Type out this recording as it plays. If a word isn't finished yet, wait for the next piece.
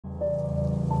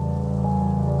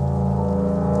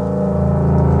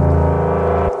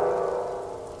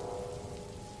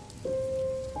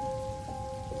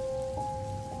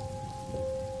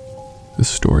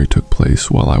place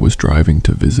while I was driving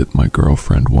to visit my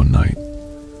girlfriend one night.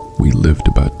 We lived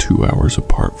about 2 hours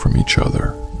apart from each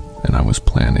other, and I was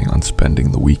planning on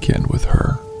spending the weekend with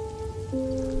her.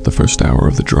 The first hour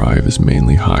of the drive is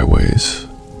mainly highways,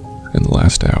 and the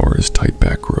last hour is tight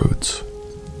back roads.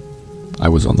 I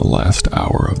was on the last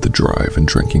hour of the drive and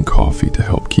drinking coffee to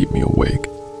help keep me awake.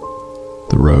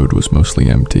 The road was mostly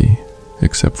empty,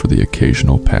 except for the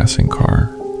occasional passing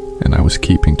car, and I was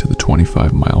keeping to the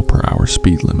 25-mile-per-hour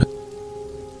speed limit.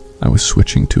 I was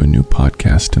switching to a new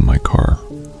podcast in my car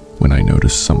when I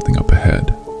noticed something up ahead.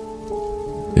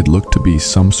 It looked to be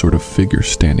some sort of figure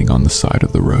standing on the side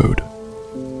of the road.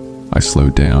 I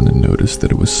slowed down and noticed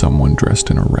that it was someone dressed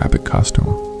in a rabbit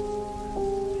costume.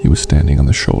 He was standing on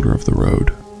the shoulder of the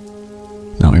road.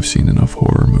 Now I've seen enough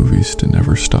horror movies to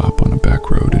never stop on a back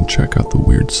road and check out the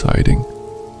weird sighting.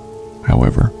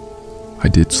 However, I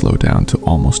did slow down to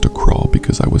almost a crawl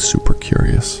because I was super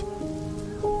curious.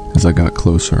 As I got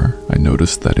closer, I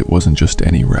noticed that it wasn't just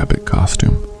any rabbit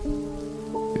costume.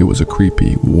 It was a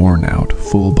creepy, worn-out,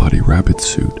 full-body rabbit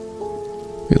suit.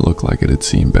 It looked like it had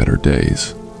seen better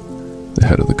days. The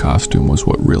head of the costume was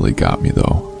what really got me,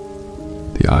 though.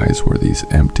 The eyes were these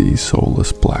empty,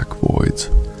 soulless black voids,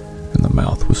 and the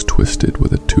mouth was twisted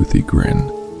with a toothy grin.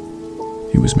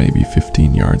 He was maybe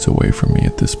 15 yards away from me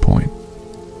at this point.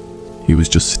 He was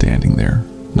just standing there,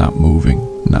 not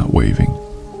moving, not waving,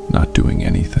 not doing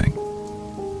anything.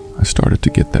 I started to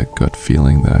get that gut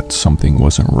feeling that something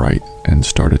wasn't right and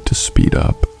started to speed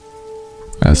up.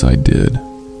 As I did,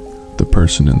 the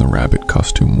person in the rabbit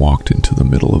costume walked into the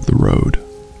middle of the road.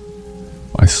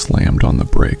 I slammed on the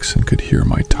brakes and could hear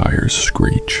my tires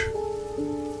screech.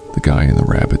 The guy in the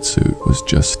rabbit suit was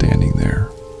just standing there,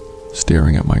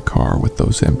 staring at my car with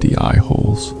those empty eye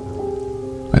holes.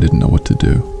 I didn't know what to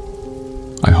do.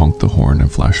 I honked the horn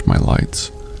and flashed my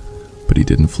lights, but he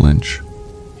didn't flinch.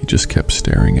 He just kept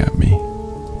staring at me.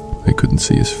 I couldn't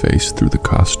see his face through the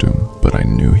costume, but I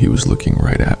knew he was looking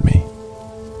right at me.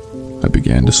 I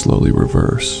began to slowly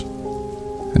reverse,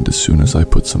 and as soon as I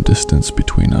put some distance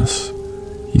between us,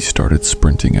 he started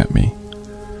sprinting at me.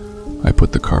 I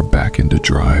put the car back into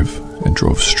drive and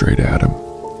drove straight at him.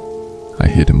 I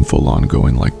hit him full on,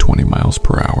 going like 20 miles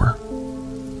per hour.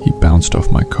 He bounced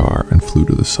off my car and flew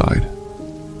to the side.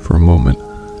 For a moment,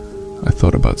 I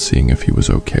thought about seeing if he was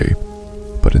okay,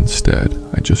 but instead,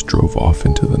 I just drove off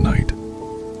into the night.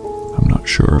 I'm not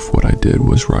sure if what I did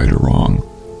was right or wrong,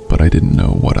 but I didn't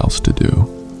know what else to do.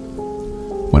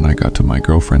 When I got to my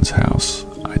girlfriend's house,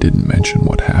 I didn't mention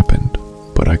what happened,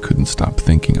 but I couldn't stop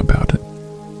thinking about it.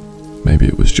 Maybe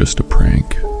it was just a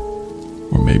prank,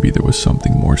 or maybe there was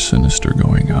something more sinister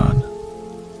going on.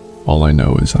 All I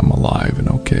know is I'm alive and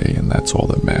okay, and that's all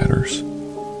that matters.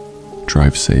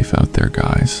 Drive safe out there,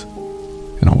 guys,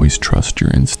 and always trust your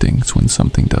instincts when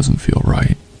something doesn't feel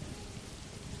right.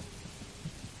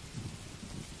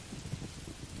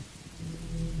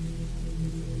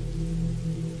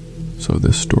 So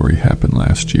this story happened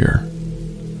last year.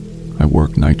 I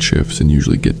work night shifts and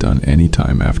usually get done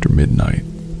anytime after midnight.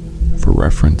 For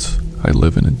reference, I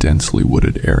live in a densely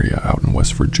wooded area out in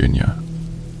West Virginia.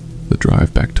 The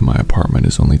drive back to my apartment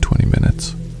is only 20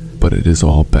 minutes, but it is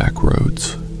all back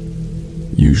roads.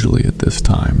 Usually at this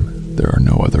time, there are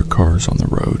no other cars on the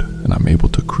road, and I'm able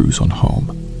to cruise on home.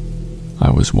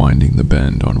 I was winding the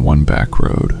bend on one back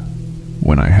road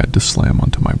when I had to slam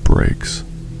onto my brakes.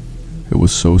 It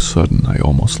was so sudden I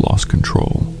almost lost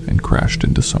control and crashed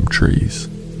into some trees.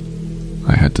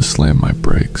 I had to slam my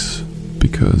brakes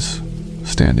because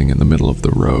standing in the middle of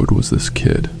the road was this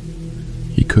kid.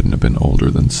 He couldn't have been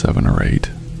older than 7 or 8.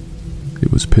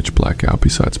 It was pitch black out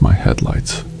besides my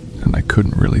headlights, and I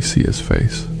couldn't really see his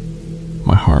face.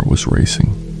 My heart was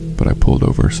racing, but I pulled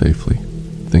over safely,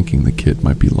 thinking the kid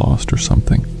might be lost or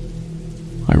something.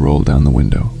 I rolled down the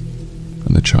window,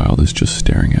 and the child is just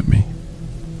staring at me.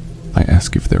 I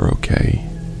ask if they're okay,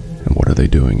 and what are they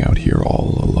doing out here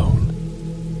all alone.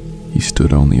 He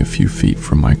stood only a few feet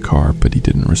from my car, but he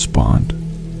didn't respond.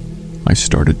 I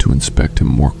started to inspect him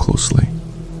more closely.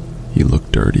 He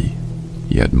looked dirty.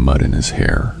 He had mud in his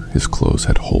hair, his clothes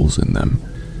had holes in them,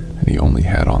 and he only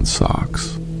had on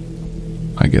socks.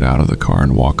 I get out of the car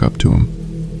and walk up to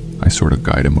him. I sort of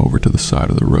guide him over to the side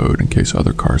of the road in case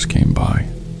other cars came by.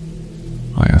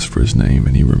 I asked for his name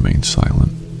and he remained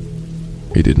silent.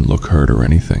 He didn't look hurt or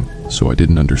anything, so I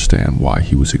didn't understand why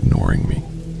he was ignoring me.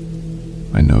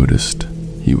 I noticed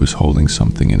he was holding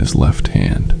something in his left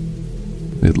hand.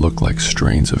 It looked like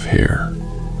strands of hair.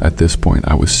 At this point,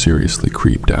 I was seriously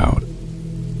creeped out.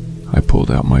 I pulled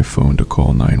out my phone to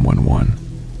call 911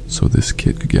 so this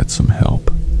kid could get some help.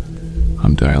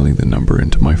 I'm dialing the number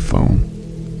into my phone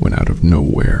when out of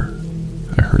nowhere,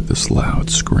 I heard this loud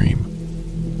scream.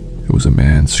 It was a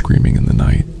man screaming in the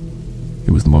night.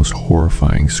 It was the most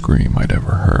horrifying scream I'd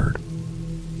ever heard.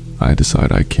 I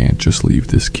decided I can't just leave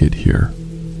this kid here,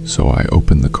 so I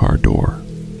opened the car door.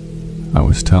 I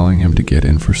was telling him to get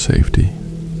in for safety,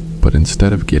 but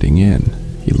instead of getting in,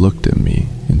 he looked at me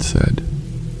and said,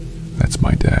 "That's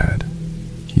my dad.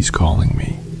 He's calling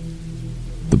me."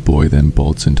 The boy then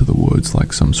bolts into the woods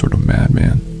like some sort of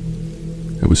madman.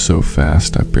 It was so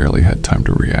fast I barely had time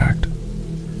to react.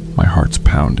 My heart's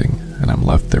pounding, and I'm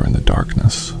left there in the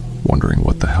darkness, wondering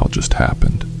what the hell just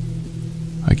happened.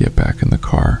 I get back in the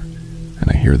car, and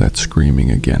I hear that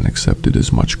screaming again, except it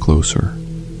is much closer.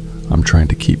 I'm trying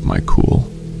to keep my cool,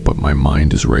 but my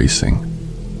mind is racing.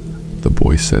 The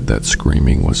boy said that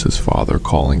screaming was his father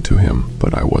calling to him,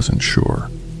 but I wasn't sure.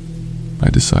 I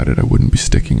decided I wouldn't be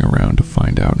sticking around to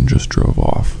find out and just drove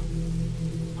off.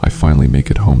 I finally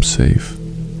make it home safe,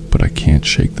 but I can't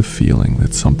shake the feeling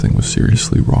that something was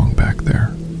seriously wrong back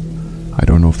there. I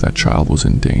don't know if that child was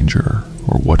in danger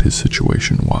or what his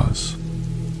situation was.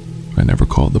 I never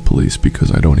called the police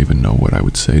because I don't even know what I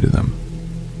would say to them.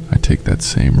 I take that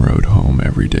same road home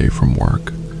every day from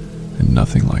work, and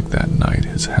nothing like that night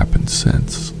has happened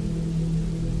since.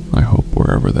 I hope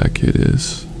wherever that kid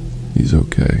is, he's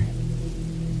okay.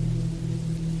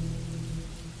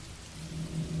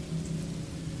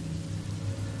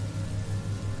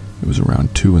 It was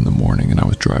around 2 in the morning and I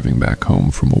was driving back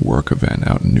home from a work event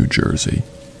out in New Jersey.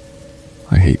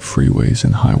 I hate freeways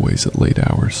and highways at late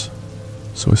hours,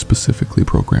 so I specifically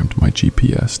programmed my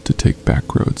GPS to take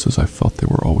back roads as I felt they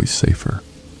were always safer.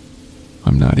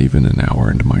 I'm not even an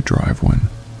hour into my drive when,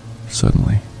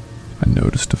 suddenly, I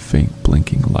noticed a faint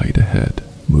blinking light ahead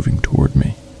moving toward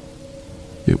me.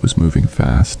 It was moving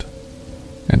fast,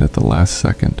 and at the last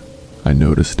second, I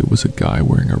noticed it was a guy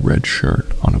wearing a red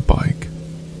shirt on a bike.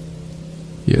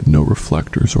 He had no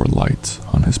reflectors or lights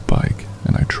on his bike,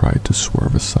 and I tried to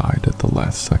swerve aside at the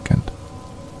last second.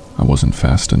 I wasn't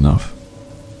fast enough.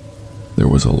 There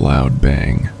was a loud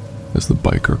bang as the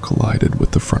biker collided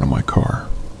with the front of my car.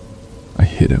 I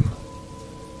hit him.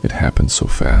 It happened so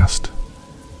fast,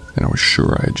 and I was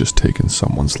sure I had just taken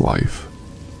someone's life.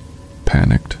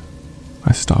 Panicked,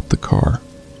 I stopped the car,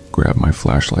 grabbed my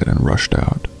flashlight, and rushed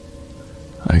out.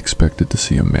 I expected to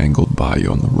see a mangled body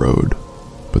on the road,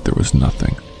 but there was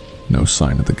nothing, no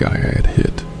sign of the guy I had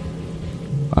hit.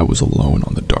 I was alone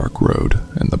on the dark road,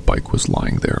 and the bike was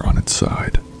lying there on its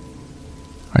side.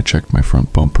 I checked my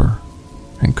front bumper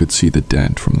and could see the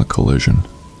dent from the collision.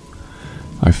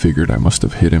 I figured I must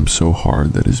have hit him so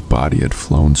hard that his body had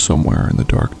flown somewhere in the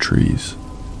dark trees.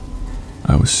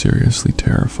 I was seriously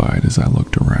terrified as I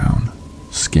looked around,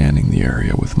 scanning the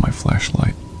area with my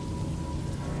flashlight.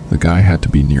 The guy had to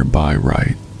be nearby,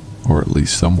 right? Or at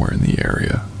least somewhere in the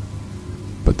area,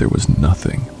 but there was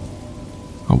nothing.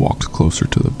 I walked closer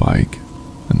to the bike,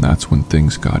 and that's when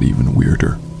things got even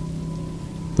weirder.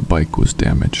 The bike was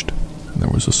damaged, and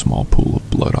there was a small pool of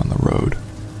blood on the road,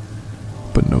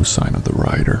 but no sign of the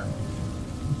rider.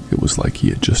 It was like he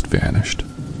had just vanished.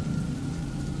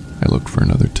 I looked for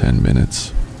another 10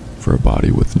 minutes for a body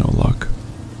with no luck.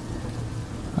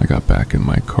 I got back in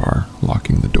my car,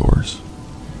 locking the doors.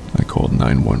 I called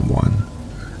 911.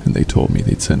 And they told me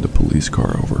they'd send a police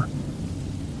car over.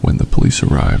 When the police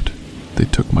arrived, they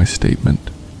took my statement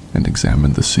and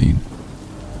examined the scene.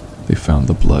 They found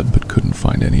the blood but couldn't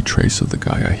find any trace of the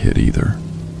guy I hit either.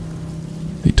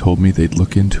 They told me they'd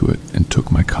look into it and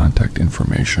took my contact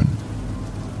information.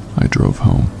 I drove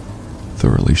home,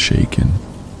 thoroughly shaken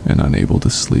and unable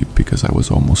to sleep because I was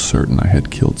almost certain I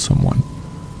had killed someone.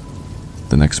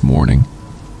 The next morning,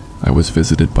 I was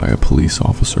visited by a police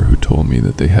officer who told me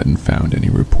that they hadn't found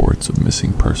any reports of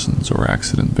missing persons or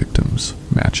accident victims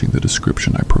matching the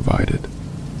description I provided.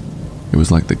 It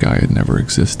was like the guy had never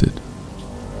existed.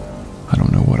 I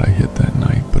don't know what I hit that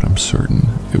night, but I'm certain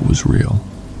it was real.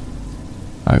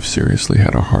 I've seriously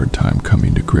had a hard time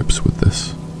coming to grips with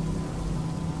this.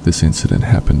 This incident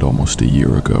happened almost a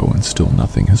year ago and still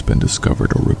nothing has been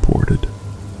discovered or reported.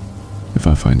 If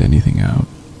I find anything out,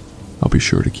 I'll be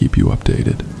sure to keep you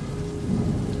updated.